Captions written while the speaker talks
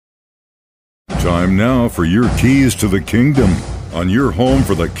Time now for your keys to the kingdom on your home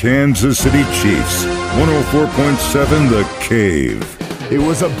for the Kansas City Chiefs. 104.7 The Cave. It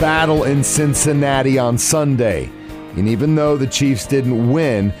was a battle in Cincinnati on Sunday. And even though the Chiefs didn't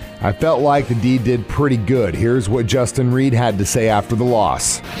win, I felt like the D did pretty good. Here's what Justin Reid had to say after the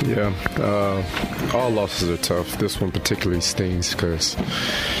loss. Yeah, all losses are tough. This one particularly stings because,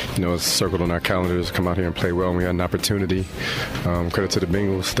 it's circled on our calendars to come out here and play well, and we had an opportunity. Credit to the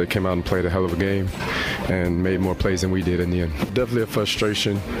Bengals. They came out and played a hell of a game and made more plays than we did in the end. Definitely a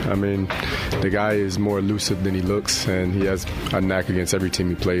frustration. I mean, the guy is more elusive than he looks, and he has a knack against every team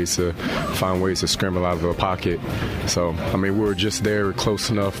he plays to find ways to scramble out of a pocket. So, I mean, we were just there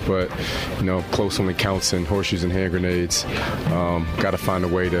close enough, but, close only counts in horseshoes and hand grenades. Got to find a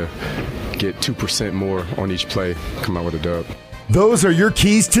way to get 2% more on each play, come out with a dub. Those are your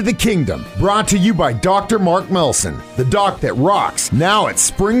keys to the kingdom. Brought to you by Dr. Mark Melson, the doc that rocks, now at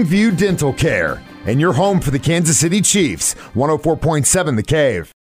Springview Dental Care. And your home for the Kansas City Chiefs, 104.7 The Cave.